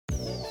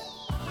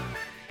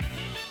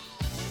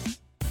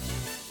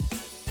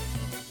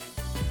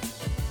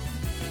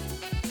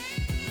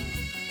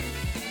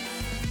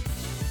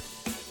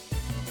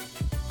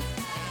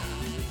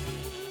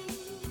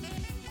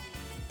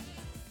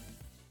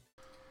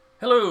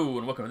Hello,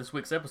 and welcome to this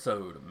week's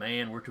episode of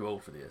Man, We're Too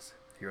Old for This,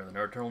 here on the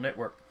Nerd Turtle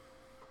Network.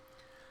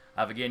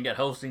 I've again got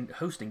hosting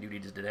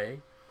duties today.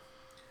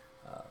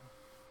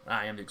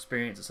 I am the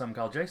experience that some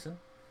call Jason.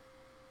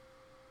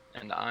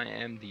 And I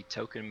am the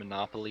token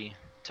monopoly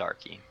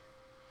Tarky.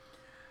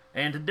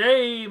 And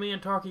today, me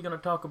and Tarky are going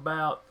to talk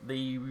about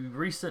the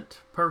recent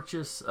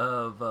purchase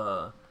of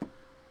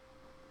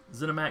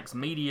ZeniMax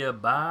Media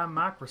by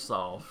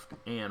Microsoft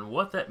and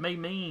what that may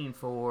mean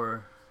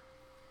for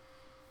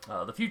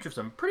the future of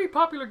some pretty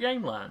popular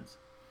game lines.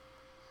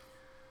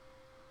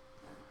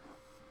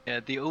 Yeah,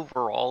 the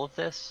overall of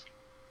this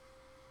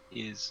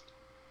is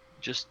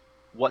just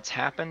what's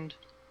happened,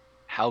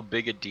 how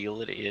big a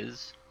deal it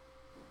is,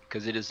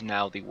 because it is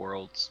now the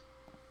world's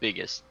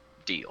biggest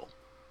deal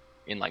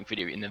in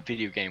the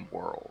video game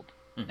world,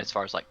 as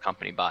far as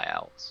company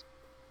buyouts.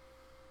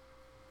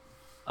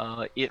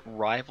 It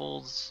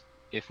rivals,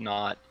 if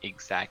not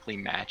exactly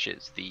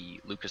matches,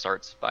 the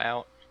LucasArts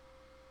buyout.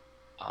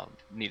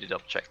 Need to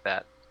double check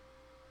that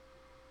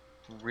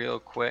real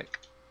quick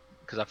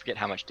because I forget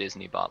how much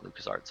Disney bought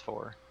LucasArts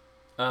for.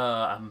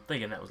 I'm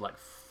thinking that was like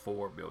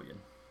 $4 billion.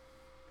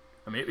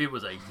 I mean, it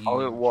was a huge. Oh,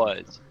 it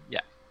was.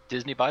 Yeah,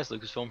 Disney buys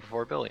Lucasfilm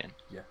for $4 billion.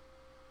 Yeah.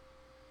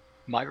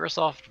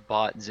 Microsoft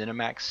bought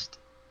ZeniMax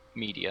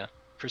Media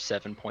for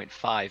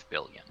 $7.5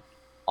 billion,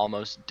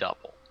 almost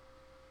double.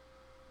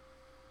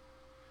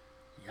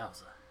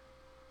 Yowza.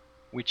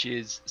 Which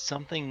is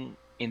something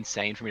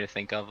insane for me to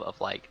think of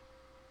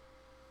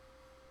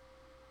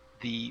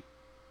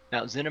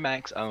now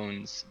ZeniMax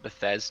owns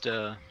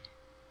Bethesda,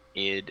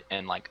 id,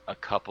 and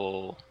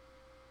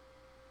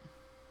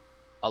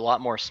a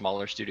lot more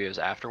smaller studios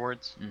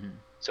afterwards. Mm-hmm.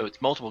 So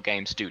it's multiple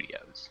game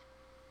studios.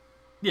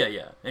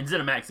 Yeah. And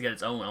ZeniMax got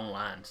its own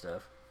online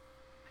stuff.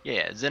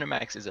 Yeah,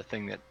 ZeniMax is a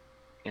thing that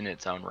in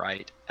its own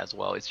right as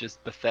well. It's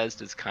just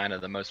Bethesda's kind of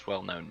the most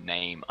well-known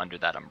name under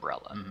that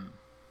umbrella. Mm-hmm.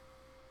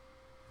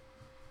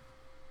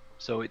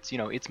 So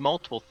it's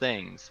multiple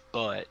things,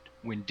 but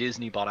when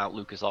Disney bought out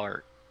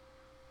LucasArts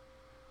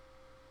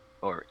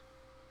or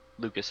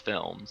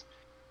Lucasfilms,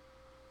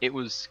 it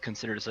was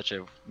considered such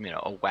a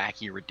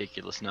wacky,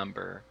 ridiculous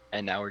number,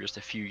 and now we're just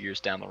a few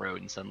years down the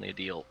road, and suddenly a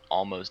deal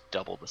almost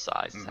double the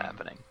size is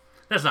happening.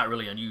 That's not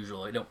really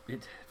unusual. In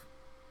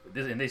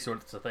these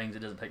sorts of things, it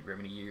doesn't take very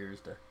many years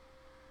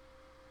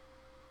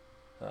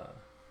for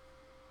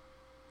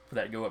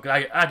that to go up.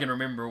 Cause I can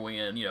remember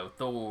when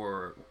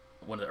Thor,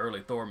 one of the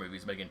early Thor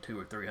movies, making $200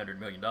 or $300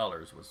 million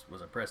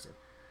was impressive.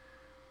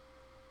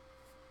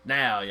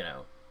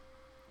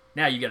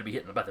 Now you got to be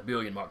hitting about the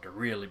billion mark to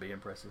really be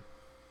impressive.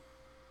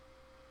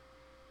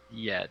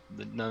 Yeah,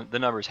 the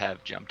numbers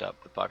have jumped up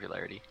with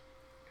popularity.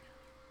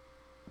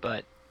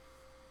 But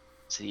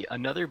see,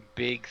 another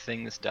big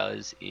thing this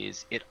does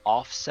is it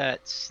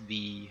offsets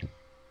the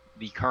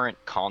current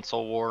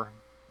console war,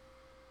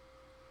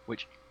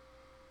 which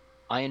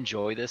I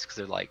enjoy this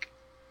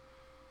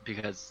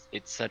because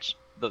it's such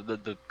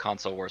the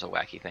console war is a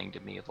wacky thing to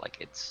me of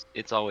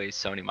it's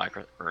always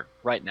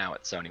right now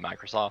it's Sony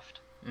Microsoft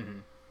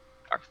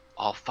are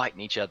all fighting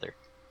each other,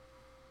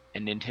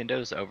 and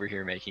Nintendo's over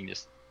here making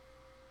just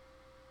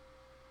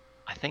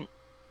I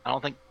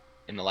don't think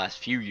in the last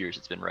few years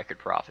it's been record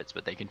profits,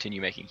 but they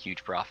continue making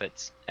huge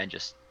profits and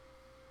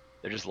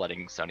they're just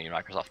letting Sony and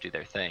Microsoft do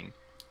their thing.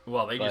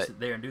 Well, just sit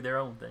there and do their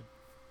own thing.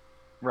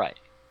 Right.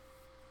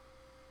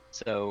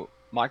 So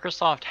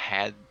Microsoft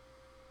had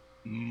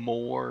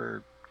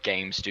more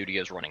game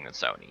studios running than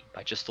Sony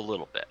by just a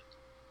little bit.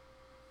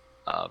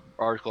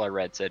 Article I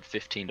read said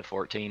 15 to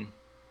 14.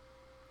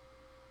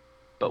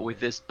 But with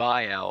this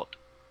buyout,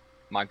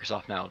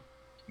 Microsoft now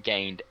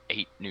gained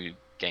 8 new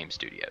game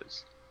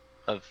studios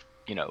of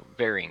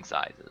varying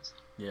sizes.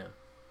 Yeah.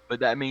 But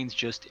that means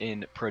just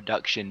in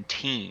production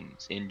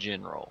teams in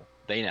general,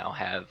 they now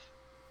have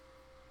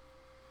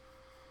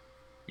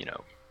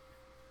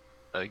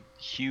a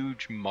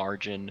huge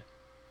margin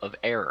of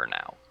error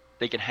now.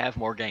 They can have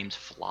more games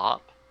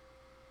flop,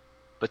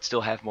 but still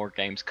have more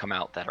games come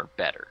out that are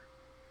better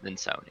than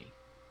Sony.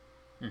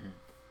 Mm-hmm.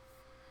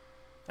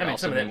 I mean,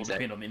 some of that will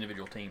depend on the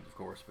individual teams, of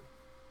course. But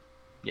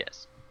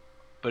yes,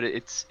 but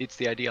it's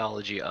the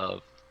ideology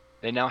of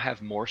they now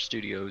have more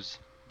studios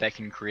that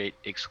can create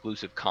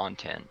exclusive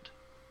content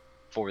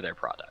for their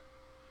product.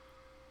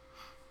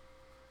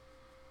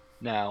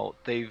 Now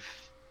they've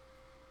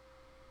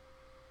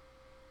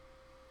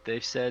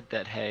said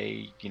that,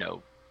 hey,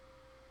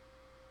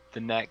 the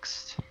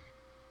next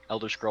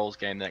Elder Scrolls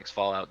game, the next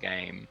Fallout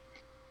game,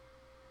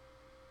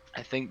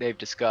 I think they've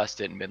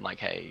discussed it and been like,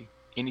 hey,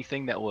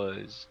 anything that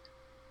was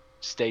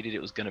stated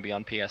it was going to be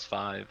on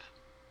PS5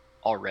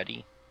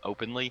 already,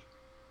 openly,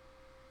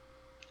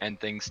 and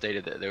things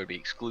stated that they would be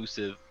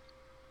exclusive,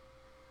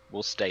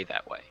 will stay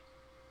that way.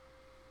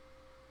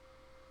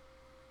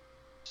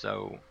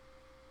 So,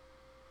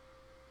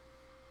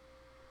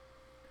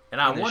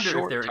 and I wonder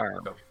if they're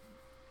term,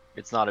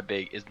 it's not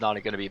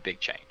going to be a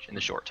big change in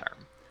the short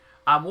term.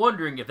 I'm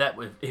wondering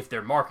if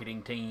their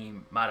marketing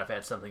team might have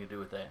had something to do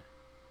with that.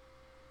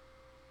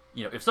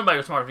 If somebody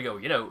was smart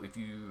enough to go, if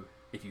you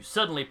if you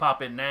suddenly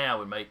pop in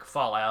now and make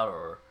Fallout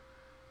or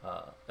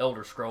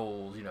Elder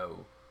Scrolls,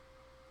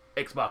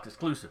 Xbox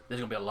exclusive,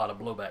 there's gonna be a lot of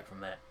blowback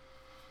from that.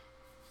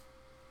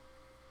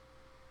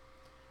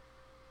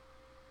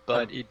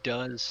 But it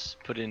does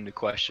put into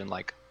question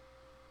like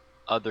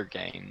other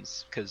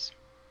games, because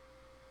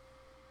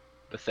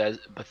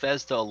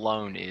Bethesda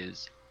alone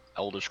is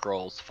Elder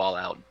Scrolls,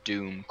 Fallout,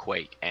 Doom,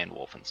 Quake, and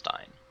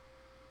Wolfenstein.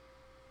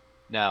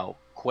 Now,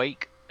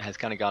 Quake has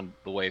kind of gone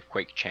the way of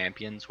Quake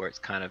Champions, where it's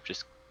kind of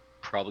just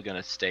probably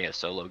going to stay a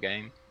solo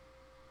game.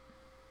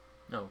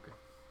 Oh, okay.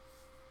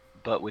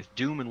 But with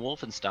Doom and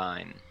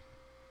Wolfenstein,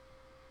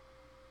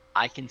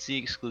 I can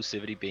see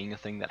exclusivity being a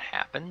thing that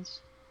happens.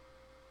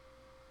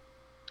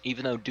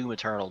 Even though Doom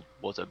Eternal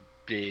was a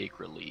big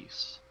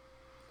release.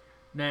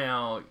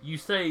 Now, you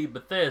say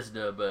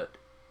Bethesda, but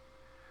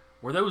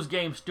were those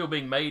games still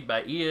being made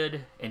by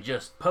id and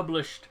just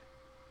published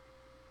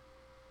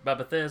by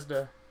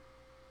Bethesda?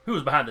 Who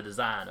was behind the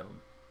design of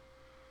them?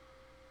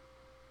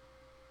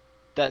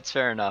 That's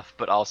fair enough,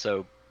 but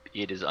also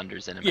it is under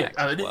ZeniMax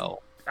as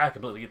well. I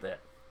completely get that.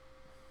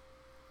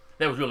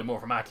 That was really more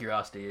for my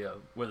curiosity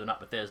of whether or not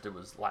Bethesda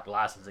was like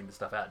licensing the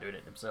stuff out, doing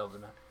it themselves or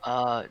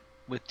not.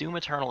 With Doom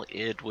Eternal,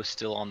 id was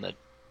still on the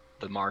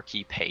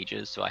marquee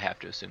pages, so I have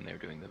to assume they were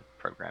doing the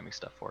programming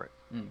stuff for it.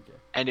 Okay.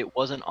 And it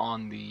wasn't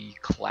on the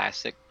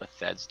classic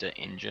Bethesda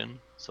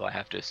engine, so I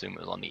have to assume it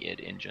was on the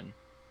id engine,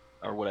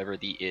 or whatever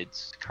the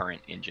id's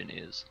current engine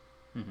is.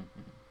 Yeah,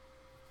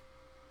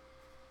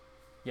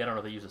 I don't know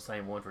if they use the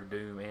same one for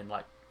Doom and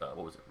like what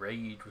was it,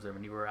 Rage? Was there a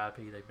newer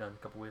IP they've done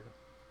a couple with them?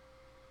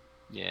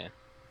 Yeah.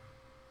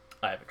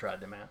 I haven't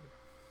tried them out.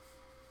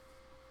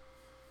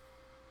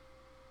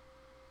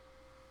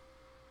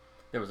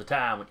 There was a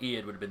time when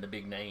id would have been the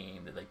big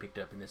name that they picked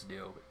up in this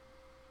deal,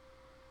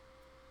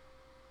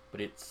 but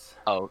it's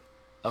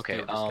okay.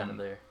 Still just kind of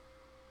there.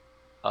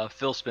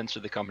 Phil Spencer,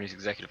 the company's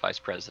executive vice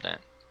president,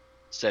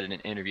 said in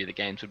an interview that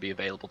games would be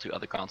available to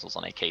other consoles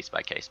on a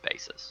case-by-case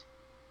basis.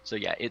 So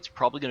yeah, it's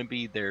probably going to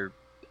be their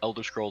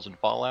Elder Scrolls and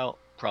Fallout,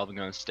 probably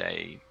going to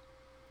stay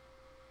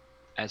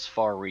as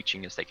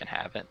far-reaching as they can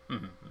have it,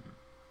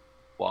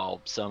 while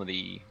some of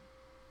the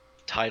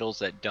titles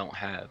that don't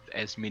have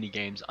as many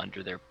games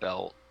under their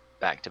belt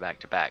back to back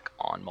to back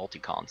on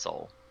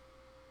multi-console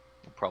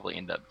will probably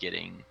end up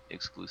getting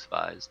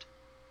exclusivized.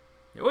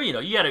 Yeah, well, you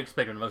got to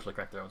expect them to mostly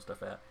crack their own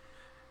stuff out.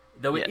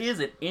 Though it Yes.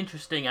 is an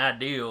interesting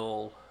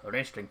ideal, or an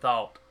interesting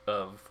thought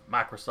of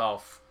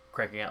Microsoft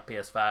cranking out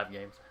PS5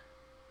 games.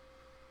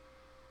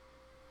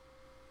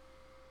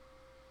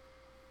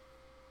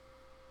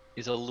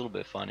 Is a little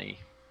bit funny,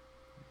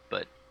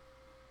 but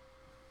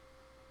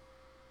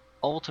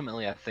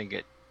ultimately I think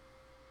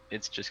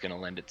it's just going to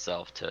lend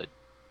itself to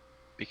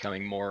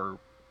becoming more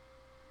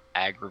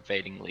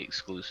aggravatingly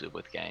exclusive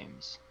with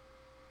games.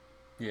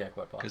 Yeah,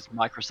 quite possible.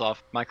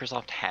 Because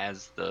Microsoft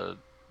has the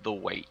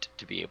weight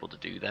to be able to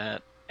do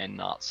that and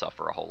not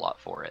suffer a whole lot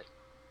for it,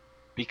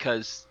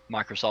 because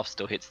Microsoft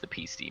still hits the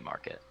PC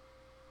market.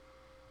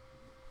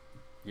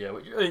 Yeah,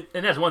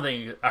 and that's one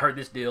thing. I heard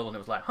this deal and it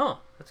was like, huh,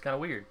 that's kind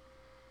of weird.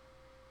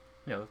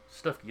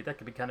 Stuff that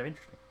could be kind of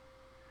interesting.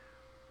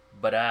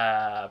 But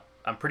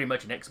I'm pretty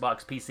much an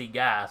Xbox PC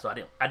guy, so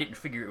I didn't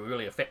figure it would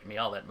really affect me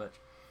all that much.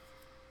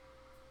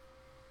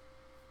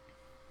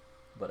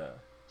 But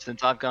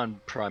since I've gone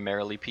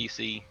primarily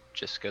PC,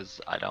 just because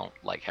I don't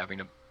like having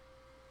to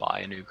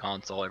buy a new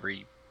console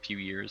every few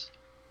years,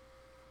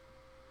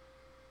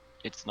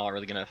 it's not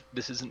really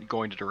this isn't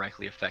going to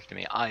directly affect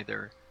me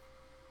either.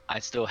 I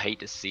still hate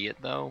to see it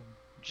though,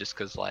 just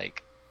because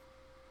like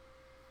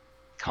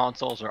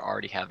consoles are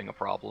already having a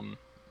problem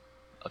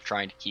of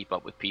trying to keep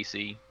up with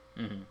PC,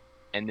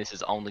 and this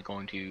is only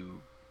going to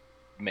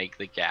make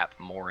the gap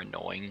more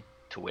annoying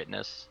to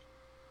witness.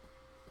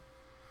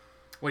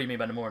 What do you mean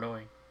by the more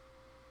annoying?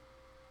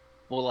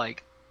 Well,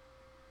 like,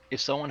 if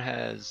someone got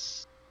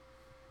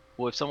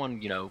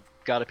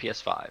a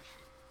PS5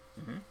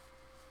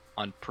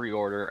 on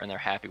pre-order and they're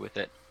happy with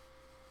it,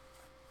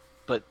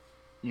 but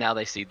now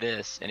they see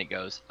this and it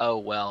goes, oh,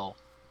 well,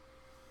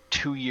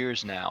 2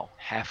 years now,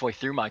 halfway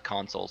through my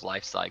console's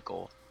life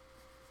cycle,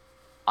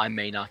 I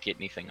may not get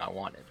anything I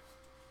wanted.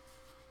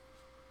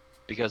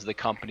 Because the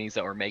companies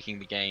that were making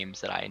the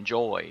games that I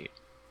enjoy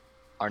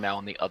are now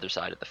on the other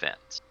side of the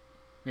fence.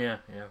 Yeah,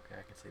 okay,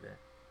 I can see that.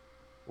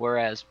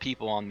 Whereas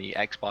people on the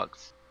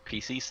Xbox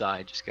PC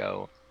side just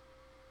go,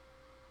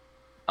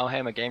 oh,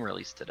 hey, my game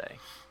released today.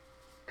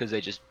 Because they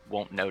just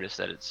won't notice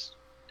that it's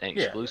an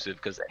exclusive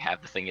because they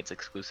have the thing it's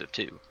exclusive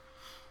to.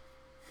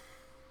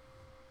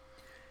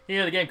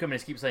 Yeah, the game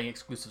companies keep saying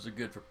exclusives are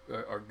good for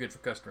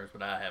customers,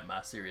 but I have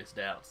my serious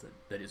doubts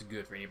that it's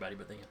good for anybody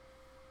but them.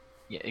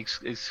 Yeah,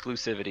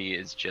 exclusivity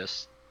is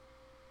just...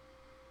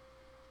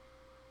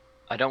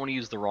 I don't want to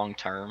use the wrong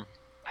term.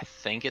 I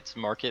think it's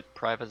market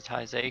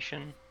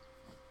privatization.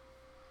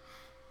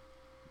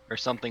 Or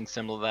something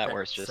similar to that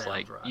where it's just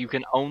like, right. You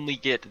can only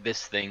get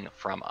this thing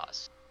from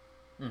us.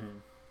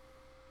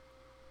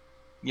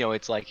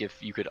 It's like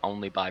if you could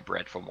only buy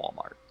bread from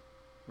Walmart.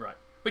 Right.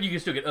 But you can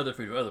still get other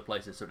food from other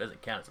places, so it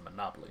doesn't count as a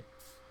monopoly.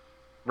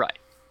 Right.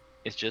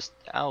 It's just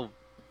how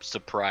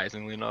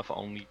surprisingly enough,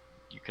 only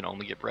you can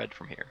only get bread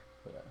from here.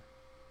 Yeah.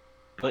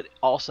 But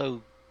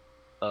also,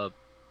 uh,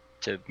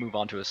 to move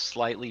on to a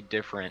slightly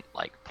different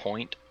like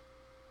point,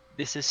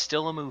 this is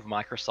still a move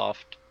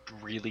Microsoft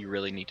really,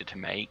 really needed to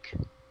make,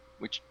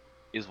 which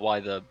is why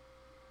the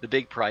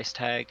big price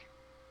tag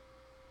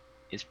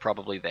is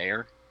probably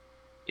there,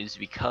 is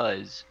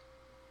because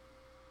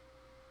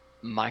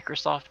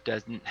Microsoft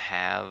doesn't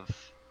have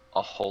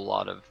a whole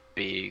lot of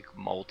big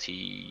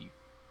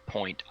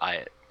multi-point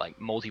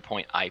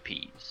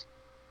IPs.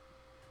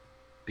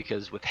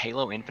 Because with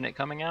Halo Infinite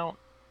coming out,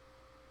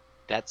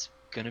 that's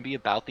going to be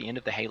about the end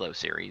of the Halo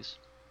series,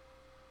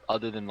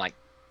 other than like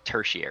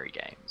tertiary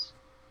games.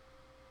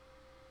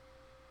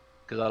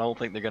 Because I don't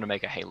think they're going to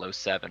make a Halo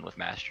 7 with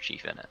Master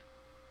Chief in it.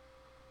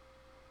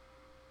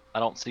 I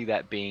don't see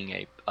that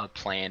being a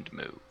planned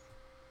move.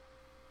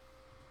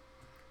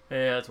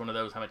 Yeah, it's one of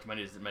those how much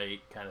money does it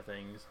make kind of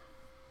things.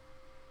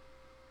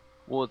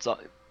 Well,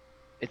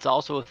 it's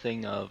also a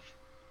thing of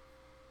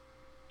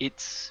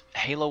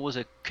Halo was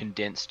a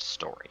condensed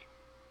story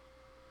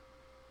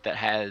that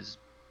has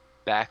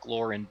back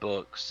lore in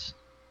books,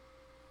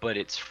 but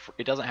it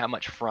doesn't have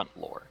much front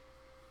lore.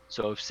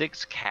 So if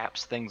 6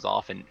 caps things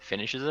off and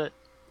finishes it,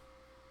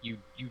 you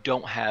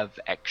don't have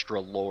extra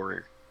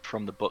lore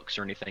from the books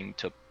or anything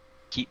to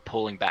keep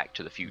pulling back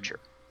to the future.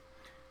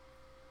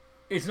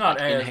 It's not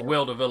Like as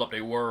well developed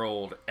a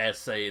world as,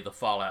 say, the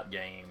Fallout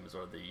games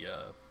or the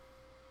Elder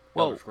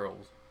well,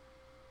 Scrolls.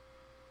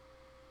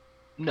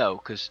 no,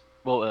 because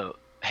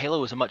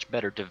Halo is a much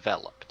better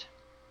developed.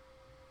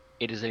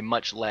 It is a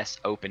much less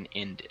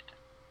open-ended.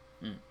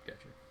 Gotcha.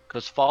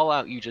 Because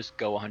Fallout, you just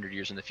go 100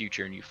 years in the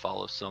future and you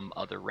follow some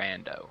other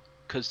rando.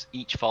 Because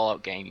each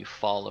Fallout game, you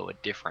follow a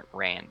different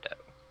rando.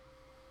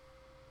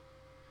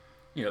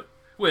 You know,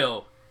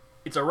 well,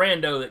 it's a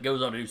rando that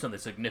goes on to do something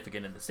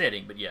significant in the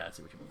setting, but yeah, I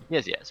see what you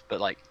mean. Yes,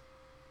 but like,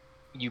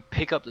 you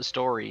pick up the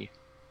story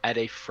at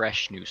a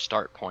fresh new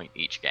start point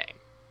each game.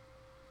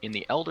 In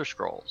the Elder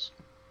Scrolls,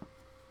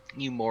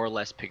 you more or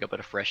less pick up at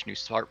a fresh new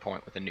start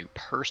point with a new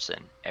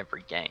person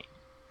every game.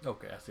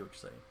 Okay, I see what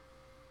you're saying.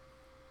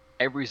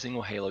 Every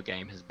single Halo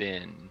game has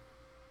been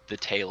the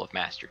tale of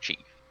Master Chief.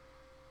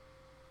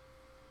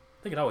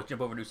 They could always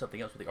jump over and do something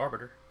else with the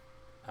Arbiter.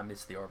 I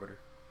miss the Arbiter.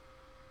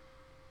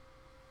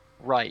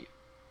 Right.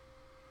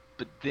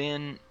 But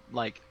then,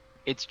 like,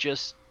 it's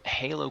just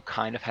Halo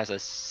kind of has a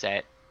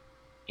set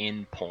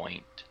end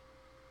point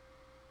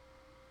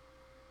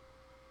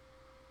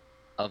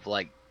of,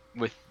 like,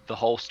 with the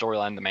whole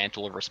storyline, the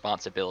mantle of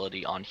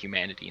responsibility on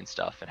humanity and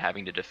stuff, and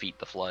having to defeat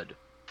the Flood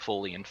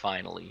fully and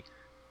finally.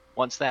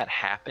 Once that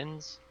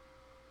happens,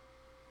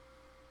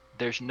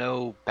 there's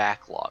no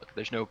backlog,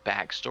 there's no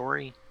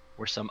backstory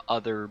where some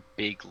other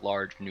big,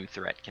 large new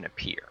threat can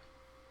appear.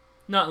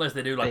 Not unless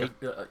they do like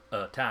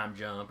a time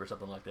jump or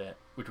something like that,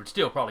 which would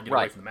still probably get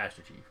away from the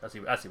Master Chief. I see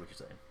what you're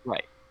saying.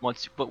 Right.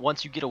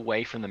 Once you get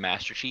away from the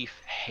Master Chief,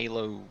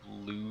 Halo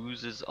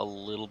loses a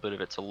little bit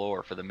of its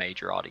allure for the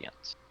major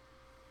audience.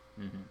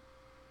 Mm-hmm.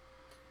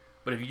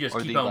 But if you just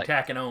Or keep the, on like,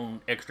 tacking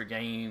on extra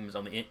games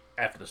on the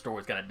after the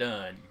story's kind of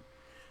done,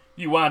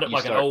 you wind up you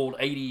like an start old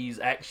 '80s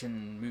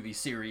action movie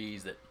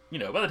series that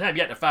by the time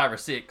you got to 5 or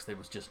 6, there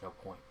was just no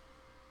point.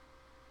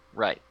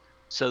 right.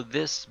 So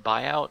this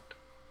buyout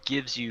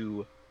gives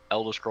you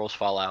Elder Scrolls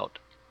Fallout,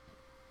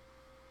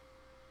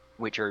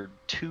 which are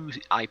 2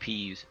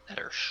 IPs that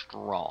are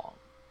strong.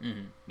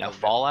 Mm-hmm. Now, Oh,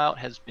 Fallout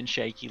has been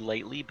shaky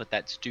lately, but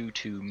that's due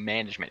to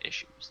management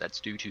issues. That's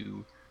due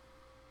to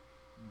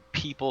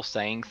people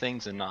saying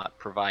things and not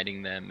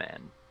providing them,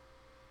 and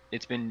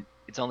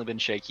it's only been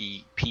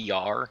shaky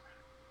PR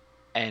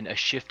and a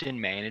shift in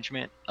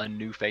management, a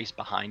new face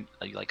behind,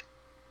 like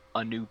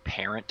a new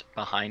parent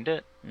behind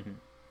it, mm-hmm.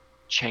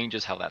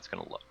 changes how that's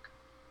going to look.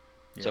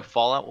 Yeah. So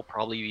Fallout will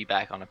probably be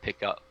back on a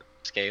pickup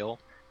scale,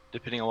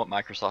 depending on what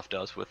Microsoft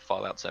does with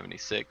Fallout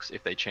 76,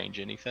 if they change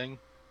anything.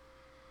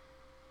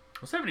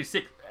 Well,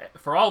 76,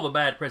 for all the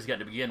bad press it got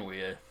to begin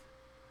with,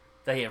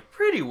 they have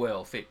pretty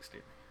well fixed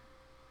it.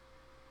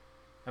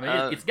 I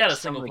mean, it's got a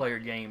single player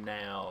game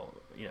now,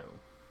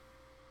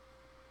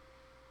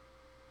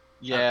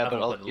 Yeah, I've only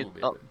but played a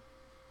little bit.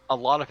 a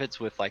lot of it's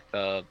with like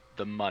the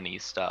money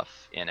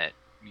stuff in it.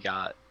 You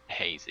got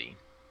hazy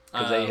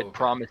because they had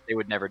promised they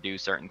would never do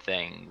certain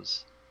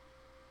things,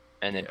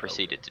 and then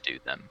proceeded to do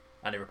them.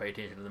 I never pay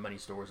attention to the money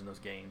stores in those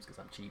games because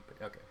I'm cheap.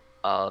 But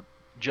okay.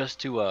 Just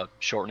to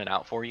shorten it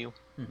out for you,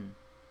 mm-hmm.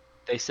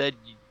 they said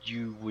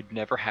you would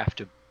never have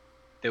to.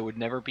 There would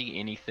never be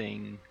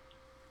anything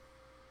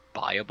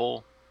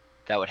buyable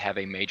that would have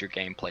a major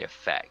gameplay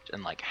effect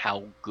and like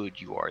how good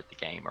you are at the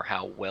game or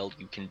how well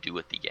you can do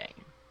at the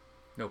game.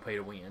 No pay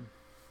to win.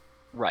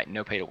 Right,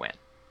 no pay to win.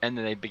 And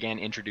then they began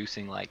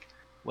introducing like,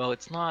 well,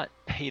 it's not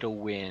pay to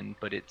win,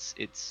 but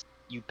it's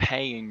you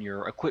pay and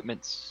your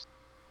equipment's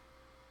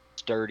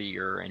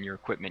sturdier and your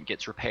equipment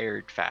gets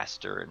repaired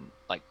faster, and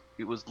like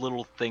it was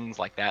little things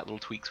like that, little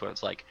tweaks where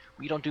it's like,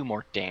 we don't do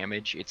more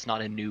damage, it's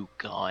not a new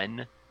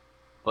gun,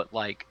 but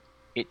like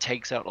it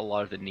takes out a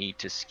lot of the need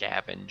to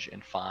scavenge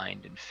and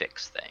find and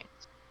fix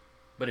things.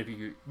 but if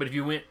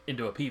you went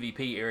into a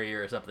PvP area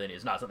or something,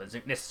 it's not something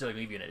that's necessarily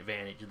going to give you an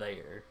advantage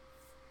there.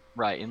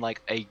 Right, in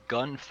like a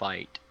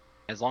gunfight,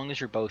 as long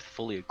as you're both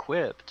fully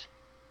equipped,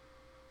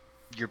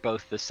 you're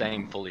both the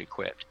same fully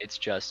equipped. It's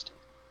just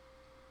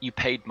you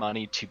paid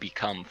money to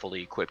become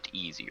fully equipped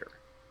easier.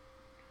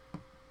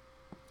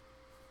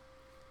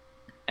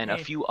 And a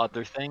few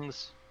other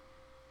things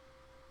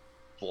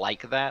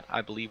like that,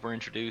 I believe, were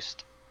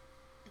introduced.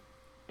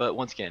 But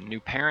once again, new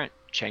parent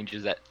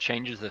changes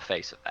the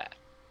face of that.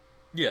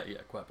 Yeah,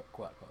 quite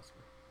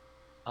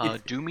possibly.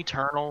 Doom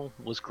Eternal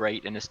was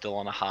great and is still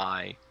on a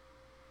high,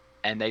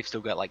 and they've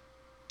still got like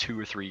 2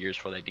 or 3 years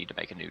before they need to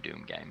make a new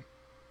Doom game.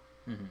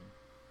 Mm-hmm.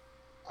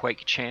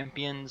 Quake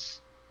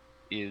Champions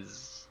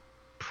is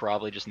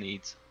probably just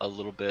needs a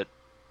little bit,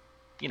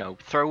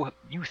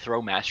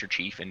 throw Master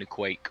Chief into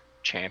Quake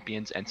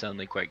Champions, and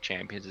suddenly Quake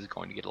Champions is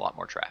going to get a lot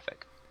more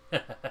traffic.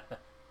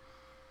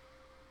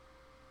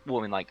 Well,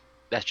 I mean, like,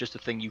 that's just a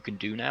thing you can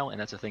do now, and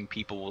that's a thing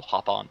people will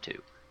hop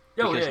onto.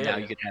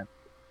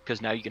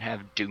 Because now you can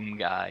have Doom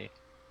Guy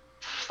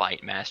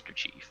fight Master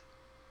Chief.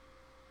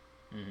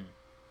 Mm-hmm.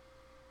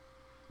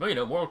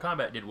 Well, Mortal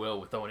Kombat did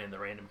well with throwing in the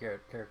random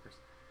characters.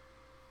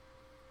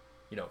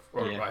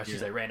 Or I should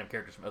say random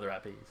characters from other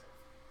IPs.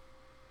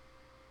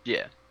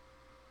 Yeah.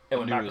 And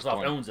when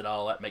Microsoft owns it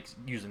all, that makes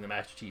using the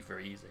Master Chief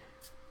very easy.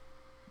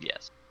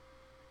 Yes.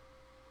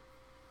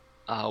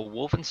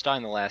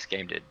 Wolfenstein, the last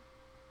game, did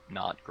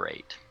not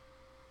great.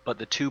 But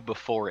the two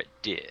before it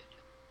did.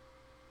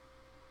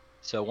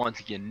 So once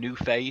again, new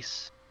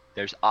face,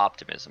 there's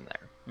optimism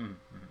there.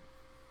 Mm-hmm.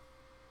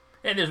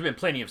 And there's been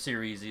plenty of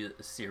series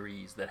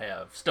that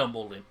have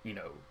stumbled and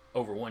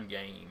over one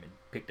game and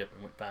picked up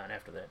and went fine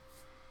after that.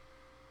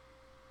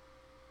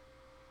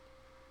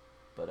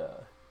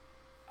 But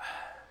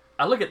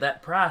I look at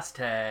that price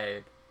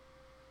tag,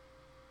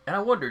 and I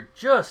wonder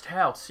just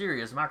how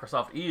serious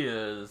Microsoft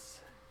is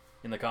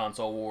in the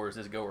console wars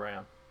this go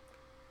around.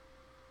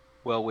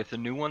 Well, with the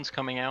new ones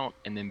coming out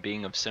and then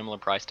being of similar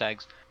price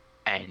tags,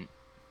 and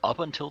up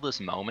until this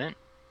moment,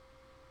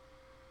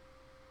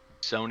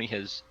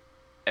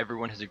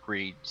 everyone has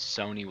agreed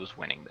Sony was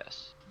winning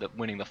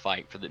winning the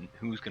fight for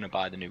who's going to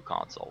buy the new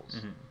consoles.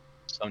 Mm-hmm.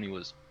 Sony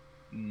was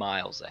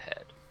miles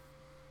ahead.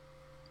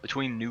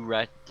 Between new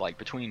Ratchet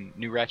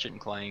and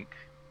Clank,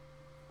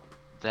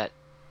 Ratchet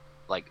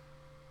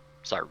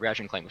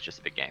and Clank was just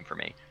a big game for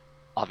me.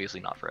 Obviously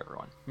not for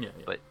everyone. Yeah.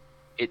 But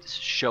it's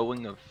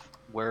showing of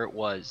where it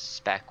was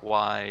spec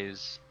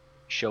wise,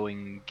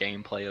 showing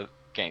gameplay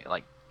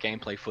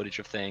footage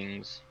of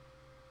things.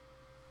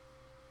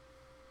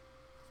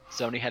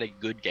 Sony had a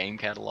good game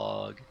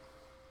catalog.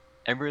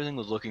 Everything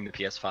was looking the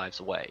PS5's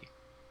way.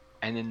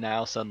 And then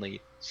now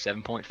suddenly,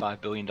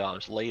 $7.5 billion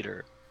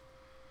later,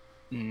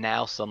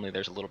 now suddenly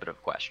there's a little bit of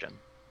a question.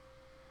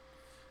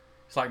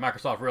 It's like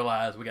Microsoft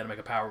realized we got to make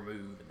a power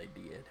move, and they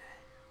did.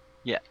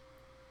 Yeah.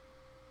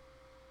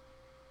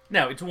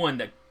 Now, it's one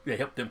that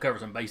helped them cover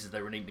some bases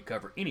they were needing to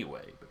cover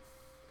anyway.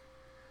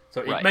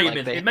 So it may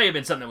have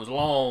been something that was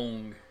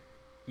long,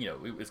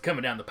 it was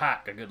coming down the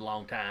pike a good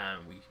long time.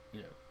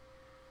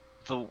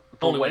 The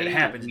only way it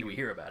happens do we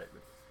hear about it.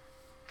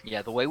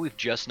 Yeah, the way we've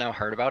just now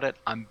heard about it,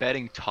 I'm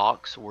betting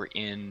talks were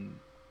in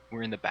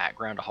the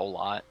background a whole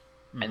lot,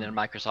 mm-hmm. And then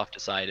Microsoft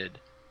decided,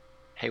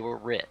 hey, we're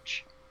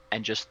rich,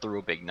 and just threw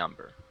a big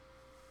number.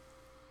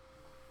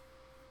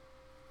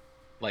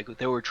 Like,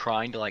 they were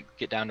trying to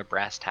get down to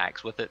brass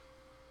tacks with it,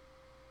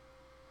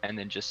 and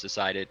then just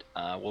decided,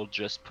 we'll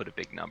just put a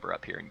big number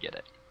up here and get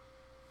it.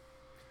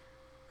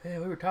 Hey,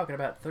 we were talking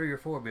about 3 or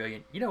 4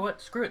 billion. You know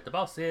what? Screw it. The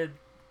boss said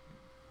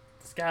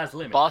the sky's the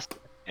limit.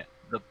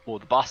 The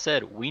boss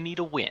said, we need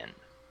a win.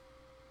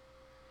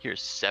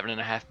 Here's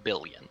 $7.5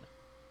 billion.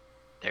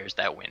 There's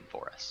that win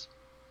for us.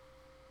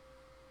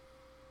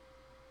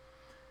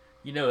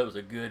 It was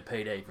a good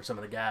payday for some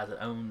of the guys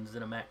that owned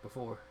ZeniMax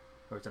before.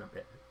 Or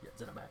ZeniMax.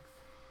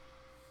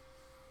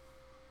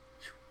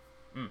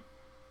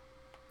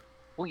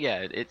 Well,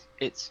 yeah,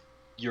 it's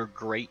your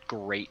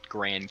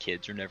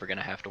great-great-grandkids are never going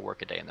to have to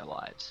work a day in their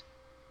lives.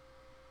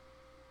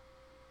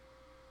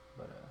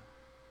 But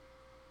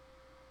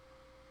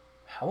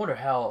I wonder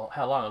how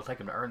long it'll take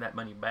them to earn that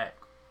money back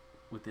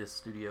with this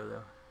studio,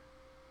 though.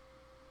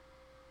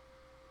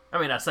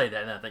 I mean, I say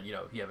that, and I think, you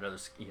have another,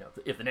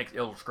 if the next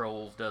Elder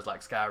Scrolls does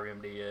like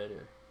Skyrim did.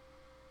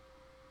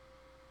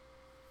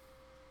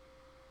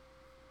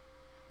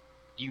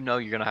 You're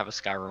going to have a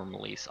Skyrim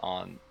release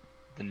on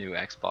the new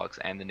Xbox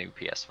and the new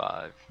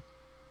PS5.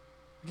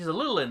 Which is a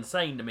little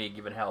insane to me,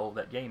 given how old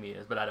that game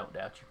is, but I don't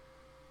doubt you.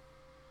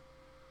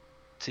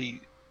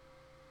 See,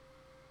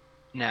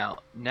 now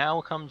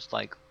comes,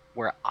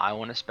 where I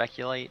want to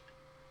speculate,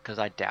 because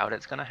I doubt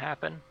it's going to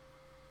happen.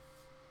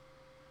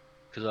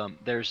 Because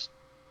there's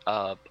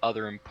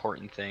other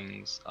important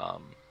things.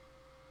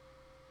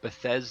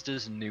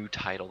 Bethesda's new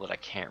title that I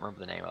can't remember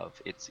the name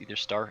of. It's either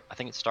I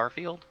think it's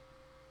Starfield.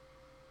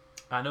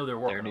 I know they're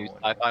working on their new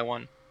on sci-fi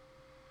one.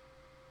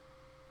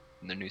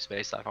 The new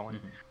space sci-fi one.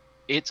 Mm-hmm.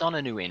 It's on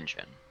a new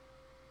engine.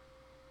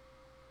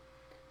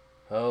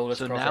 Oh,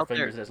 let's cross our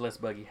fingers that it's less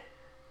buggy.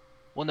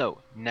 Well, no,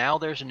 now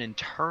there's an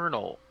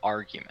internal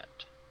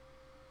argument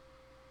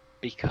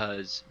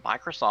because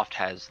Microsoft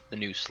has the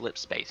new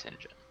Slipspace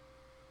engine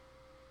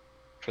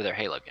for their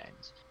Halo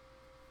games.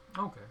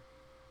 Okay.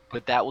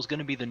 But that was going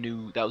to be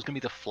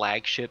the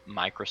flagship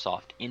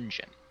Microsoft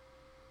engine.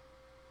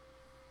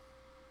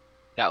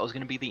 That was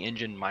going to be the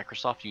engine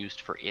Microsoft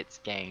used for its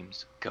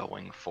games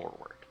going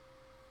forward.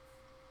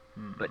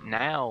 But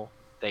now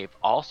they've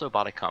also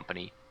bought a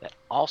company that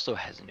also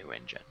has a new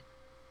engine.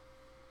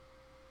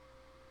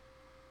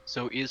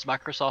 So is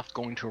Microsoft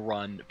going to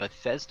run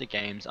Bethesda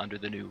games under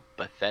the new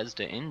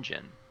Bethesda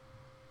engine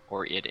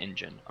or id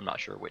engine? I'm not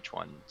sure which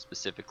one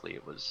specifically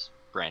it was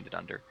branded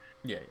under.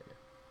 Yeah.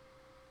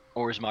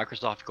 Or is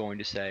Microsoft going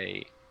to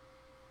say,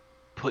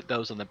 put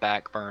those on the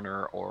back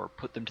burner or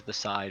put them to the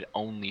side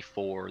only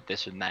for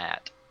this and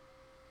that,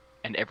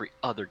 and every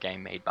other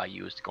game made by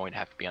you is going to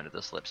have to be under the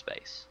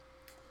Slipspace?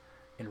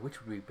 And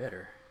which would be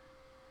better?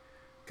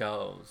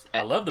 Because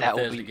I love the That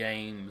will Bethesda be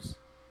games,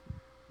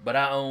 but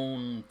I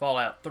own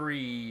Fallout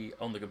 3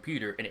 on the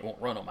computer, and it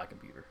won't run on my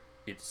computer.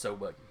 It's so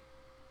buggy.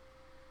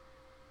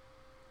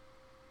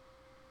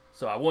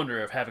 So I wonder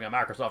if having a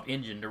Microsoft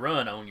engine to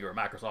run on your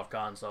Microsoft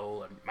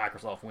console and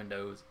Microsoft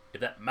Windows,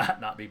 if that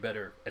might not be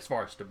better as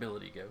far as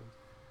stability goes.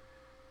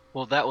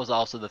 well. That was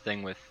also the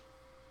thing with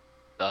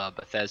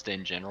Bethesda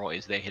in general,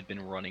 is they had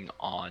been running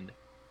on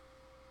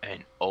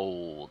an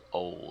old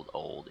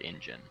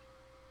engine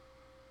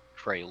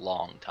for a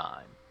long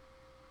time.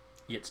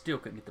 Yet still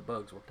couldn't get the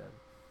bugs worked out.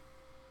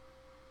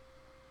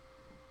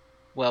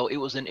 Well, it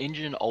was an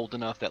engine old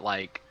enough that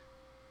like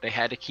they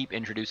had to keep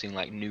introducing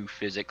like new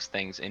physics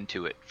things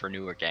into it for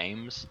newer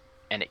games,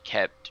 and it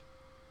kept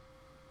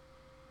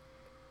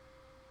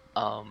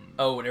Oh,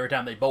 and every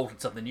time they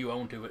bolted something new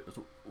onto it,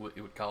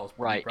 it would cause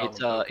new right.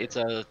 problems. Okay. It's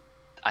a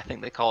I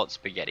think they call it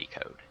spaghetti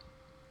code.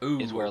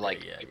 Is Ooh, where okay,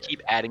 like yeah, you yeah, keep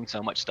yeah. adding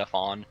so much stuff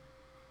on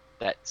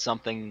that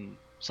something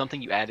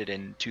you added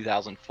in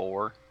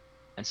 2004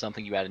 and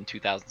something you added in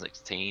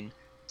 2016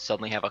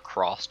 suddenly have a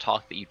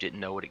crosstalk that you didn't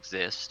know would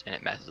exist, and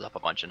it messes up a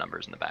bunch of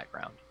numbers in the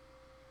background.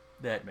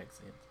 That makes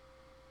sense.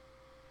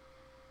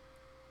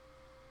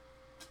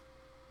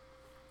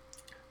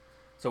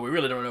 So we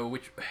really don't know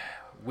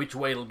which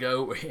way it'll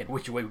go and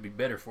which way would be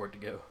better for it to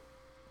go.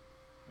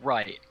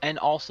 Right, and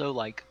also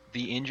like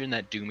the engine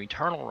that Doom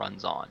Eternal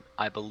runs on,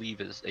 I believe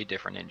is a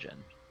different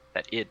engine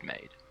that id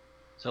made.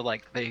 So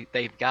like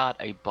they've got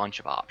a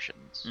bunch of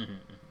options,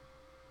 Mm-hmm.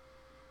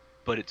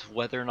 but it's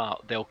whether or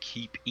not they'll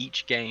keep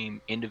each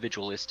game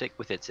individualistic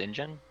with its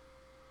engine,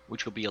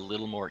 which will be a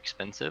little more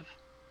expensive,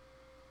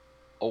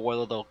 or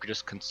whether they'll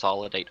just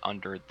consolidate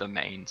under the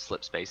main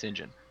Slipspace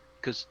engine.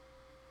 Because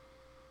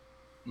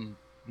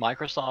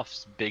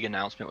Microsoft's big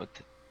announcement with,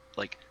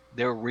 like,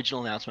 their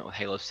original announcement with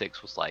Halo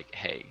 6 was like,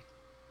 hey,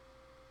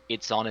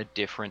 it's on a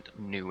different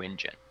new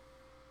engine.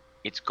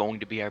 It's going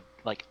to be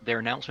their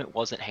announcement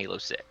wasn't Halo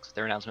 6.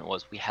 Their announcement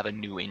was, we have a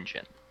new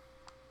engine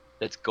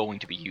that's going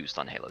to be used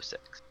on Halo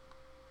 6.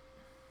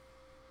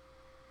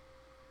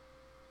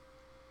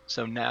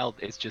 So now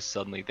it's just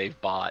suddenly they've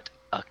bought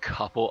a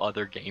couple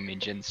other game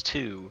engines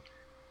too.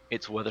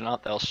 It's whether or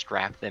not they'll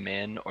strap them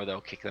in or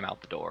they'll kick them out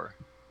the door.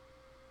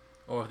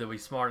 Or if they'll be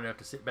smart enough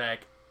to sit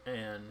back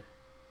and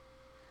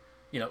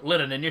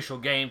let an initial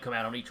game come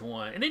out on each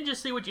one, and then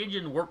just see which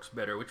engine works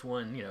better, which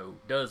one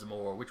does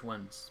more, which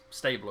one's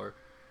stabler.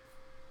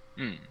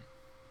 Hmm.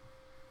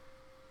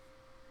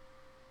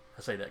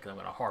 I say that because I'm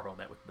going to harp on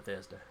that with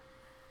Bethesda.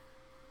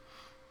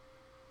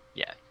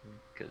 Yeah,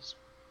 because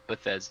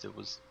Bethesda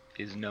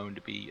is known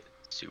to be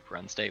super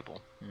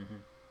unstable. Mm-hmm.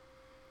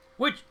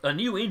 Which a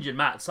new engine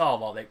might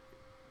solve all that.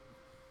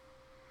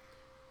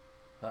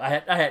 I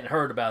hadn't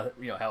heard about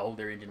how old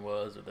their engine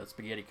was or the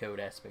spaghetti code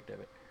aspect of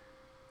it.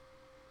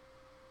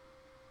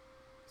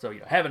 So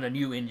having a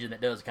new engine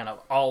that does kind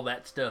of all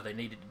that stuff they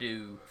needed to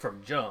do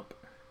from jump,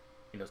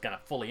 it's kind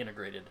of fully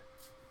integrated.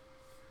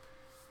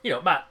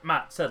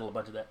 Might settle a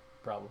bunch of that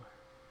problem.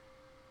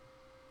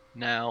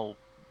 Now,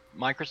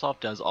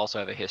 Microsoft does also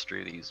have a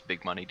history of these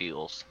big money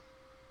deals.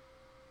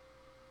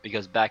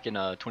 Because back in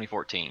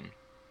 2014,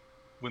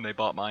 when they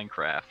bought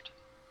Minecraft,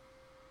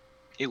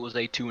 it was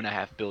a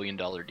 $2.5 billion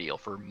deal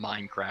for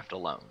Minecraft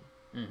alone.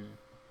 Mm-hmm.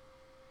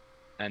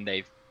 And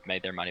they've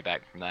made their money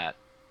back from that.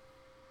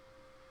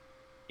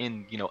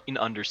 In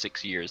under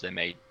 6 years, they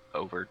made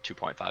over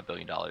 $2.5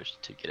 billion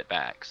to get it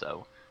back.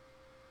 So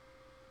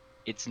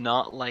it's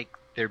not like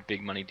their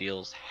big money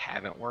deals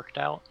haven't worked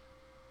out.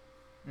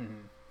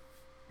 Mm-hmm.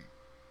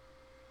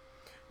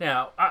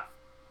 Now,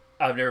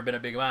 I've never been a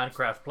big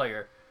Minecraft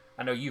player.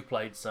 I know you've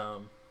played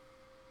some.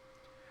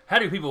 How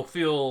do people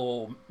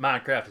feel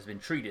Minecraft has been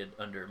treated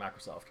under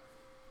Microsoft?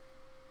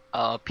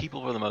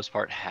 People for the most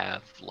part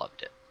have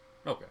loved it.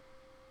 Okay.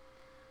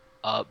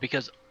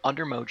 Because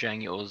under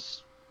Mojang it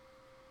was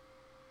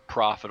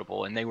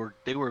profitable, and they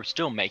were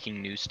still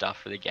making new stuff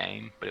for the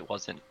game, but it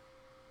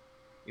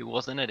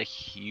wasn't at a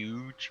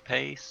huge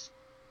pace.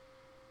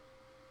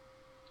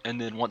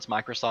 And then once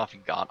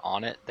Microsoft got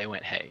on it, they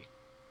went, hey,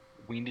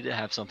 we need to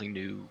have something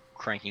new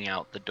cranking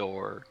out the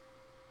door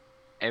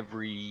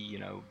every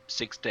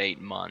 6 to 8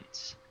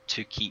 months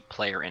to keep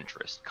player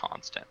interest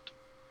constant.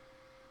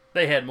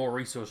 They had more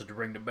resources to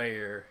bring to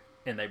bear,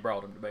 and they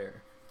brought them to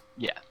bear.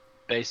 Yeah,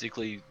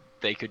 basically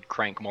they could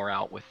crank more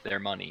out with their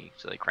money,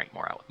 so they crank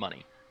more out with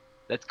money.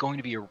 That's going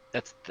to be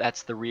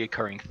that's the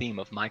reoccurring theme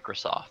of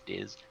Microsoft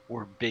is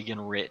we're big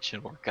and rich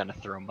and we're gonna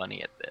throw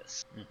money at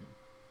this. Mm-hmm.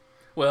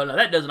 Well, now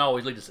that doesn't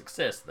always lead to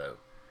success, though.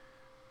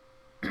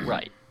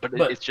 Right, but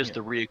it's just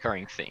a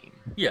reoccurring theme.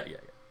 Yeah.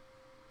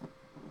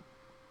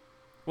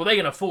 Well, they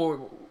can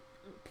afford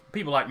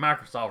people like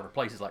Microsoft or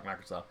places like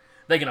Microsoft.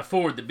 They can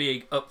afford the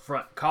big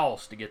upfront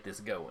cost to get this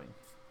going.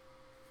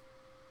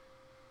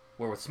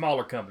 Where with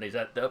smaller companies,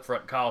 that the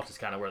upfront cost is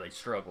kind of where they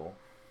struggle.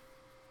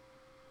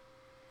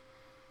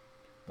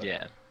 But,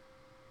 yeah.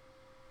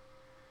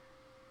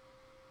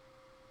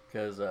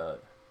 Because,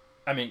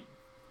 I mean,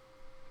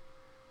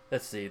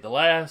 let's see. The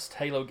last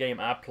Halo game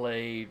I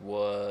played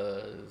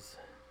was.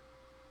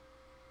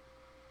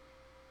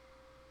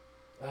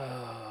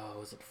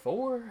 Was it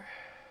 4?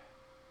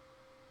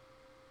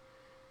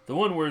 The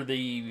one where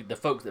the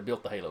folks that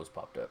built the Halos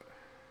popped up.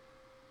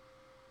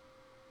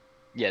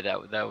 Yeah,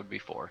 that would be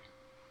 4.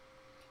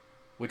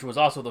 Which was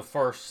also the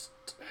first.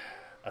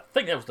 I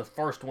think that was the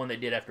first one they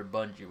did after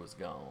Bungie was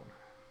gone.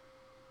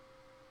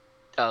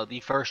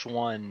 The first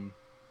one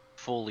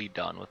fully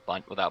done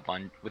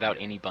without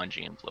any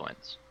Bungie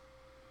influence.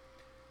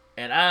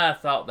 And I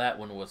thought that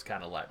one was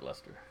kind of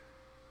lackluster.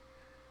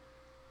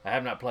 I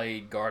have not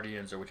played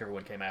Guardians or whichever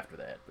one came after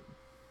that, but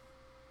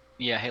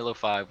yeah, Halo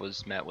 5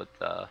 was met with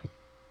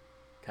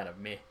kind of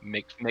meh.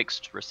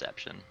 Mixed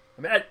reception.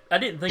 I mean, I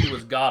didn't think it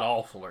was god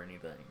awful or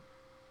anything,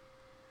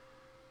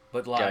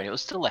 but like, yeah, I mean, it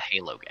was still a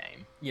Halo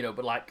game.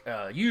 But like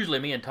usually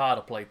me and Todd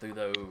will play through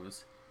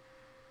those.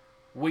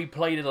 We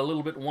played it a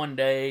little bit one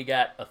day,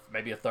 got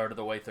maybe a third of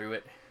the way through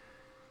it,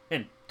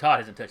 and Todd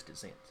hasn't touched it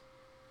since.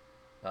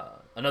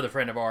 Another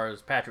friend of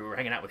ours, Patrick, we were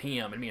hanging out with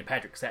him, and me and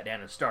Patrick sat down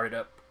and started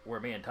up where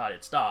me and Todd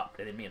had stopped,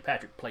 and then me and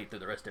Patrick played through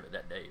the rest of it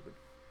that day. But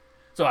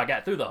so I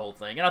got through the whole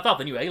thing, and I thought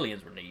the new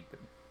aliens were neat,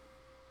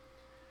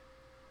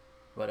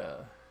 but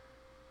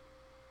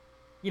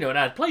and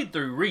I played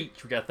through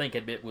Reach, which I think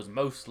was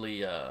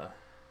mostly what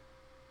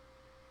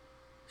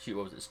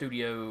was it,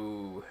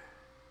 Studio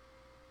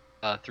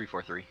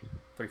 343.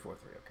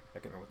 343. Okay, I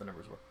can't remember what the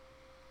numbers were.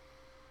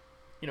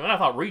 And I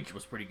thought Reach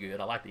was pretty good.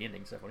 I liked the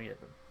ending stuff on it,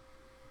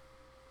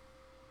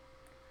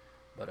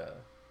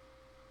 but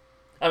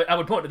I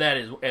would point to that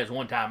as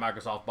one time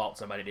Microsoft bought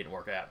somebody, didn't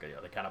work out because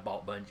they kind of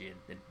bought Bungie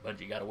and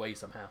Bungie got away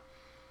somehow.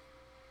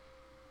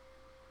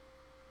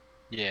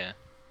 Yeah.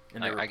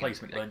 And the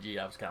replacement Bungie,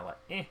 I was kind of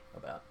like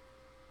about.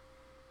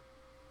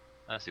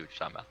 I see what you're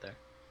talking about there.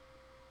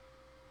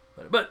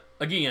 But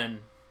again,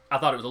 I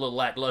thought it was a little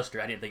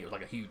lackluster. I didn't think it was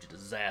like a huge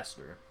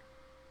disaster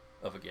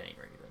of a game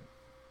or anything.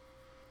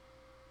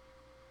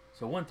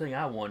 So one thing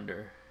I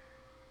wonder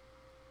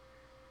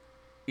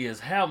is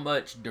how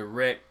much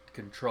direct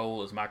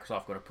control is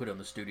Microsoft going to put on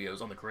the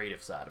studios on the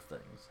creative side of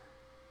things?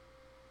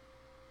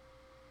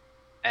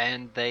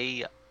 And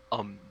they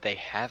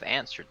have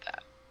answered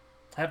that.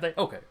 Have they?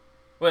 Okay.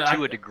 Well,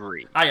 to a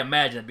degree. I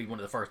imagine that'd be one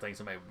of the first things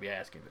somebody would be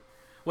asking. But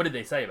what did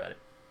they say about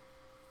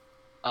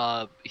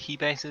it? He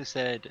basically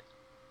said,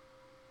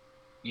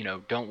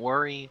 don't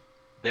worry,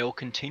 they'll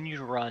continue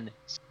to run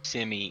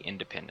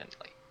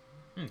semi-independently.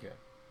 Okay.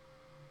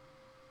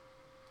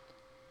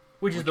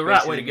 Which is the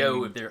right way to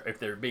go if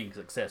they're being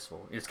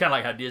successful. It's kind of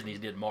like how Disney's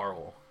did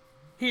Marvel.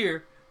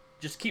 Here,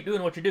 just keep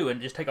doing what you're doing.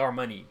 Just take our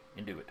money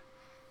and do it.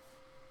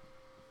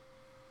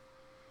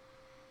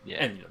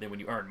 Yeah. And then when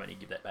you earn money,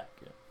 give that back.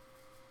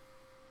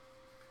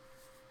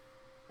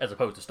 As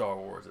opposed to Star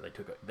Wars that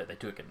they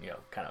took and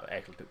kind of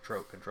actually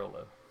took control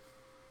of.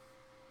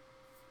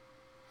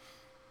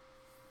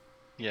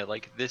 Yeah,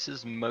 like this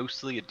is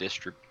mostly a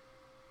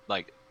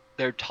like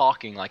they're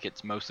talking like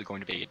it's mostly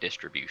going to be a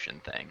distribution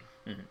thing.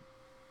 Mm-hmm.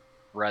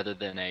 Rather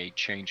than a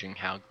changing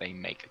how they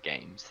make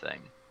games thing.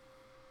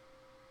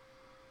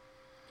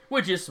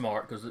 Which is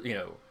smart, because,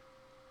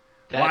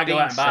 why go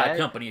out and buy a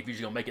company if you're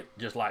just going to make it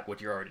just like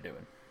what you're already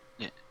doing?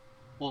 Yeah.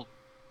 Well,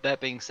 that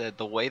being said,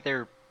 the way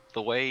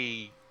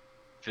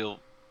Phil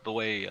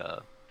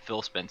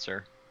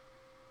Spencer,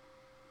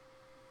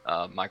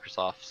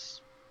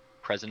 Microsoft's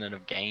president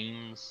of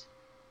games,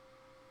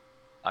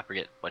 I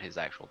forget what his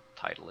actual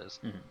title is,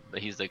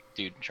 but he's the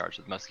dude in charge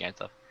of most game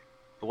stuff.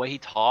 The way he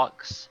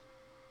talks,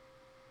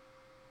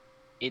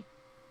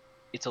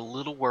 it's a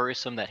little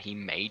worrisome that he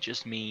may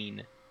just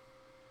mean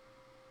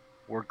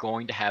we're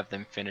going to have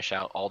them finish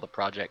out all the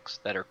projects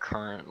that are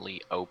currently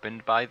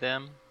opened by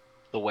them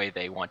the way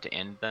they want to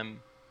end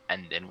them,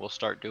 and then we'll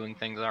start doing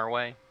things our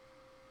way.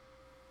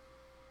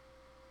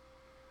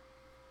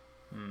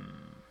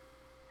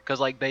 Because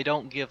they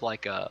don't give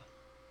like a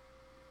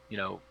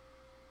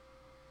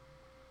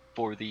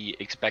for the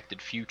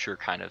expected future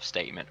kind of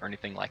statement or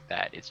anything like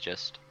that. It's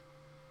just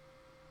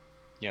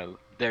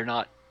they're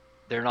not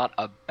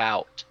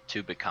about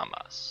to become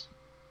us.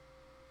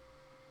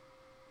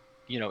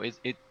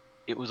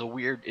 It was a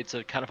weird, it's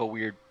a kind of a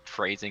weird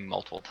phrasing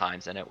multiple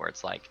times in it where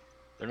it's like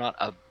They're not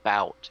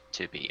about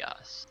to be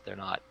us. They're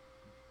not,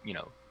 you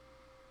know,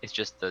 it's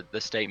just the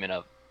statement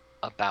of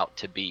about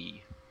to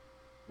be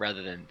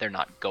rather than they're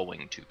not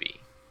going to be.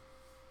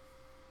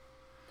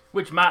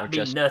 Which Or might be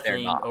just they're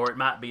nothing, not. or it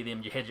might be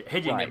them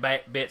hedging Right.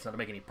 their bets not to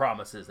make any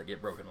promises that get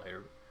broken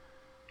later.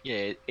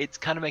 Yeah, it's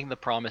kind of making the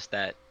promise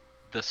that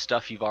the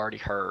stuff you've already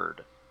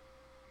heard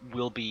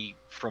will be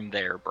from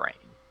their brain,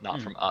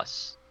 not from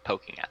us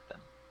poking at them.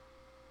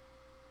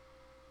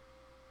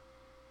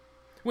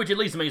 Which at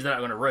least means they're not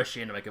going to rush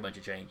in to make a bunch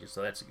of changes,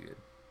 so that's good.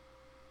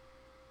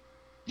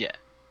 Yeah.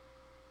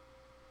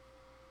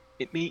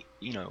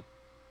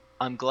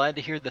 I'm glad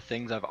to hear the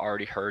things I've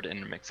already heard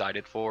and am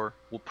excited for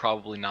will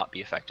probably not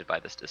be affected by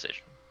this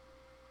decision.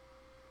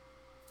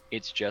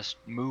 It's just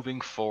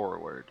moving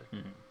forward.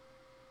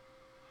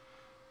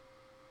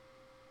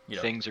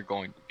 Things are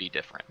going to be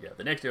different. Yeah,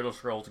 the next Elder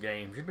Scrolls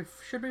game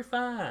should be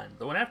fine.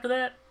 The one after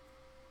that,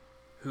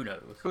 who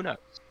knows? Who knows?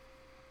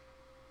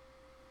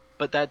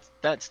 But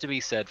that's to be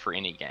said for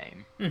any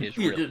game. It's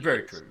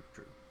very true.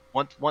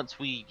 Once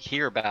we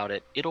hear about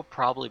it, it'll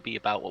probably be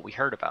about what we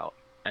heard about,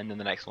 and then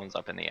the next one's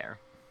up in the air.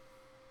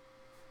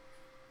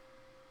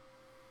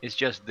 It's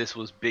just this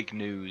was big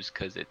news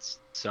because it's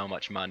so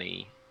much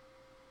money,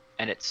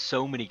 and it's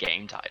so many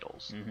game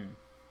titles.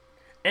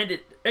 And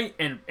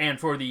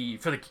for the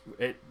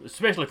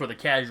especially for the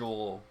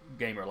casual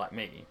gamer like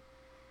me,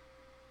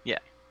 yeah,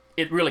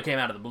 it really came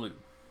out of the blue.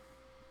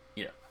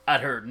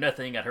 I'd heard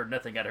nothing.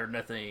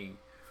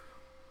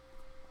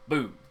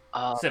 Boom,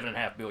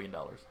 $7.5 billion.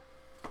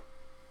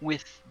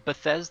 With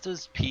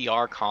Bethesda's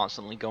PR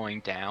constantly going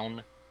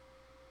down,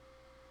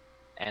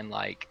 and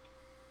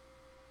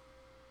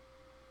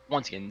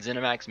once again,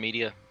 ZeniMax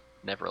Media,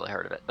 never really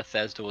heard of it.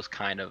 Bethesda was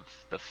kind of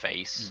the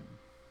face,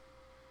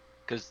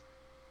 because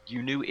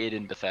you knew id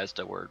and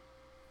Bethesda were,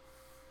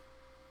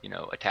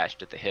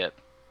 attached at the hip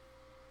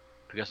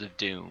because of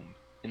Doom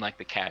in the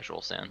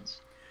casual sense.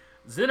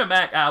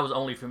 ZeniMax I was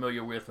only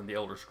familiar with from the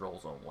Elder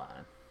Scrolls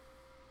Online.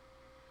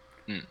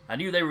 I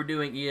knew they were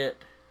doing it.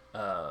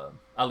 I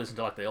listened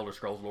to the Elder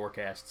Scrolls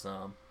Lorecast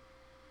some.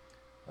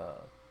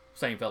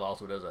 Same fella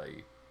also does a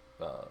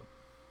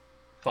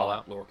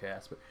Fallout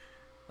Lorecast, but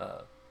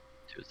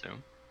to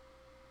assume.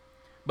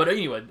 But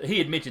anyway, he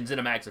had mentioned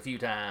ZeniMax a few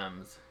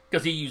times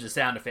because he uses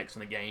sound effects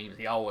from the games.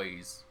 He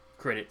always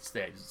credits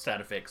the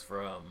sound effects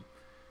from,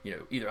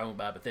 either owned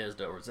by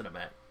Bethesda or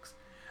ZeniMax.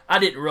 I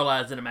didn't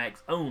realize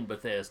ZeniMax owned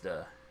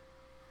Bethesda.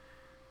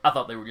 I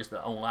thought they were just an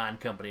online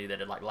company that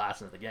had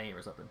licensed the game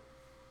or something.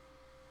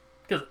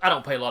 Because I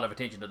don't pay a lot of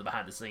attention to the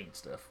behind the scenes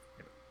stuff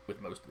with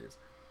most of this.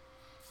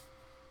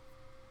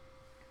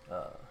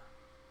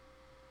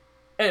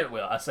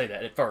 I say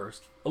that at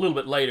first. A little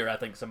bit later, I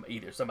think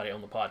either somebody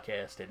on the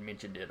podcast had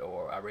mentioned it,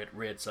 or I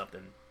read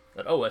something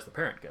that that's the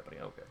parent company.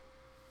 Okay.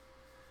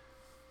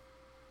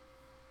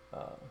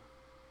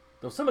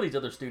 Though some of these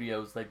other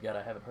studios they've got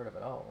I haven't heard of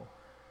at all.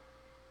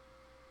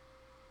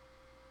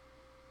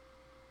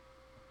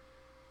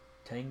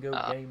 Tango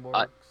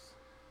GameWorks.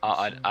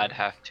 I'd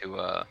have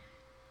to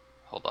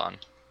hold on.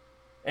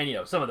 And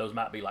some of those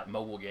might be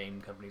mobile game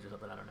companies or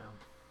something. I don't know.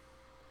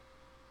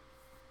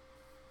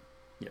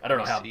 I don't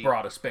know how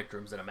broad a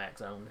spectrum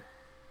ZeniMax owned.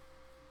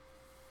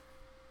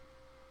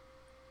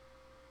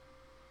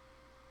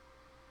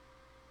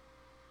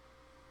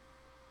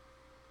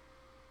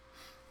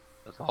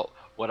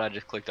 What I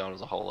just clicked on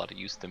was a whole lot of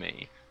use to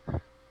me.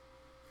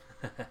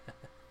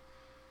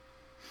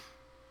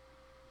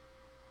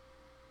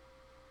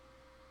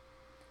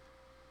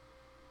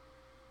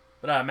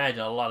 But I imagine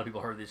a lot of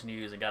people heard this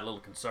news and got a little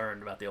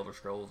concerned about the Elder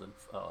Scrolls and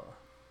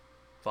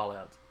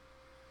Fallout.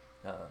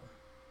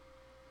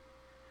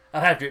 I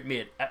have to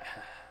admit,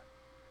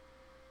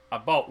 I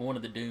bought one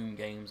of the Doom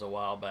games a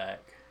while back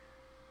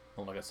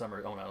on one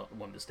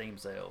of the Steam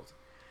sales,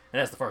 and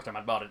that's the first time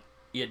I bought an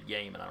id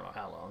game in I don't know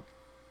how long.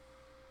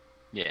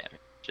 Yeah,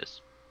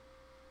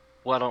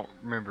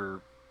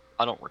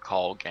 I don't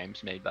recall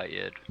games made by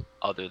id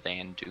other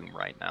than Doom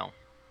right now.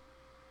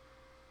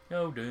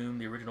 Doom,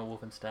 the original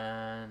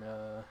Wolfenstein.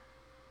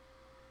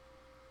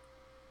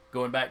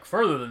 Going back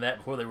further than that,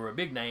 before they were a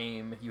big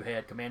name, you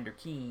had Commander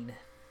Keen.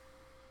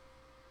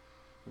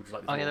 Which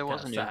was there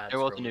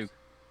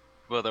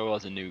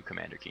was a new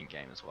Commander Keen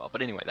game as well.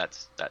 But anyway,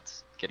 that's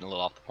getting a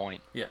little off the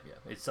point. Yeah,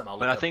 it's something.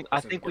 But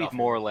I think we've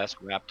more or less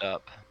wrapped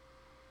up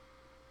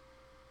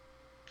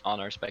on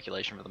our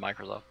speculation for the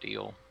Microsoft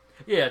deal.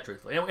 Yeah,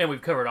 truthfully, and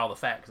we've covered all the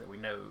facts that we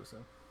know. So.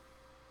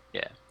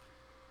 Yeah.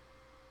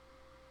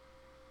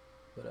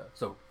 But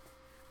so,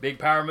 big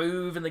power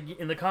move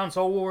in the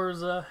console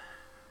wars. I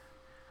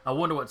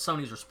wonder what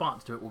Sony's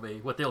response to it will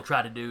be. What they'll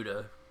try to do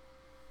to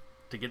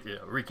get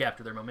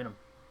recapture their momentum.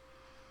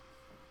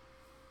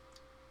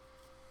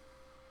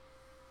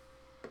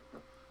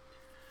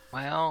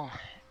 Well,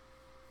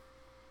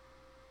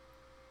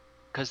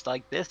 because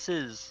this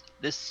is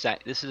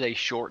a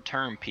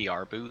short-term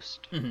PR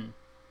boost.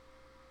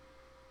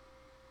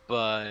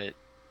 But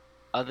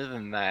other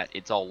than that,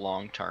 it's all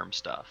long-term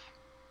stuff.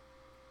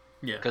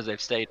 Yeah. Because they've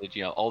stated,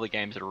 all the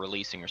games that are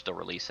releasing are still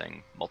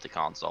releasing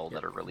multi-console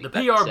that are The released.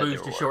 PR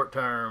boost is short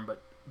term,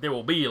 but there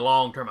will be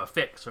long term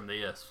effects from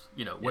this.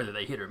 Whether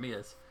they hit or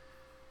miss.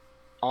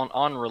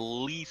 On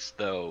release,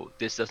 though,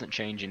 this doesn't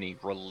change any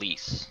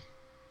release.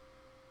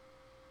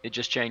 It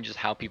just changes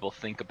how people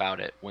think about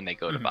it when they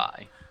go to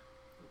buy.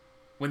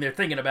 When they're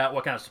thinking about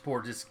what kind of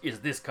support is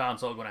this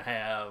console going to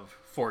have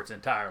for its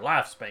entire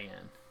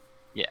lifespan.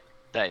 Yeah,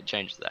 that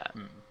changes that.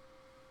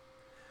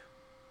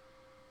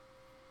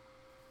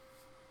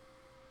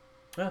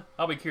 Well,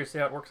 I'll be curious to see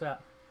how it works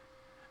out.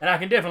 And I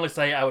can definitely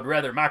say I would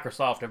rather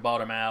Microsoft have bought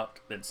them out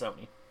than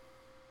Sony.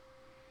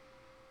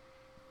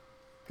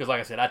 Because, like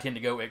I said, I tend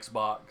to go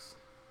Xbox.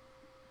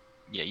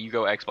 Yeah, you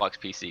go Xbox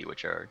PC,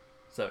 which are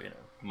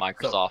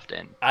Microsoft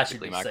and I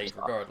should be Microsoft. safe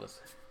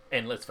regardless.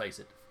 And let's face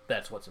it,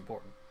 that's what's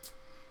important.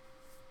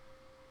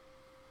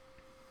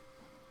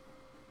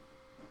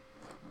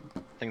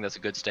 I think that's a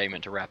good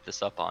statement to wrap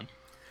this up on.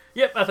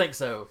 Yep, I think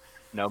so.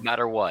 No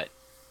matter what,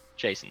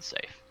 Jason's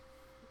safe.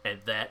 And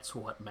that's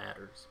what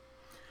matters.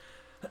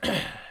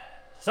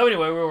 So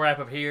anyway, we'll wrap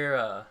up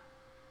here.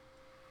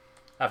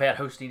 I've had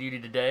hosting duty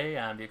today.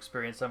 I'm the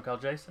experienced some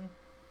called Jason.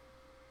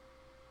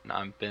 And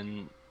I've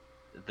been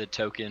the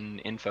token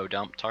info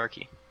dump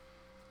Tarky.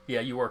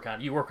 Yeah, you were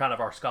kind of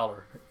our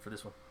scholar for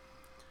this one.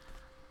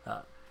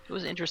 It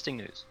was interesting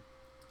news.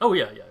 Oh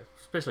yeah,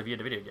 especially if you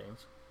into video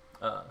games.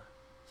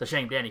 It's a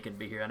shame Danny couldn't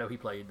be here. I know he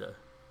played the.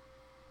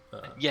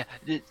 Yeah,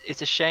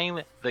 it's a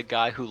shame the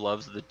guy who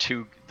loves the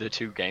two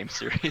game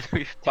series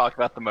we've talked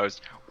about the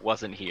most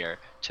wasn't here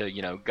to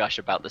gush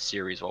about the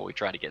series while we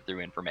try to get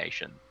through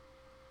information.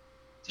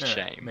 It's a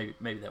shame.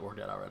 Maybe that worked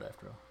out all right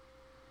after all.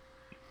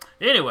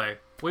 Anyway,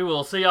 we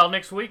will see y'all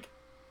next week.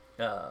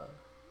 Like,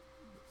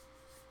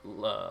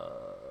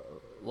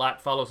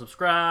 follow,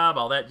 subscribe,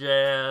 all that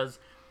jazz.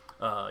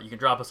 You can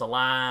drop us a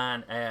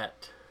line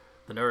at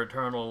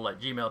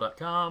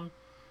thenerdeternal@gmail.com.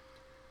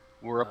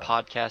 We're a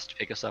podcast.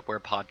 Pick us up where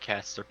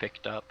podcasts are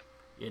picked up.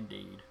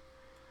 Indeed.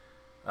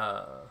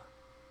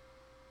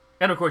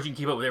 And of course, you can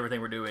keep up with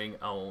everything we're doing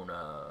on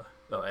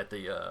at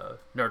the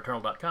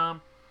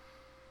nerdeternal.com.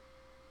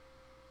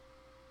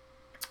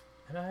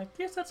 And I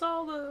guess that's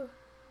all the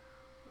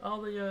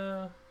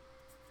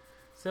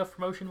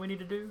self-promotion we need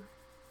to do.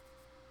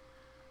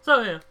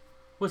 So yeah,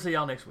 we'll see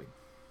y'all next week.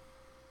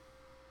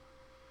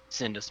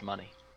 Send us money.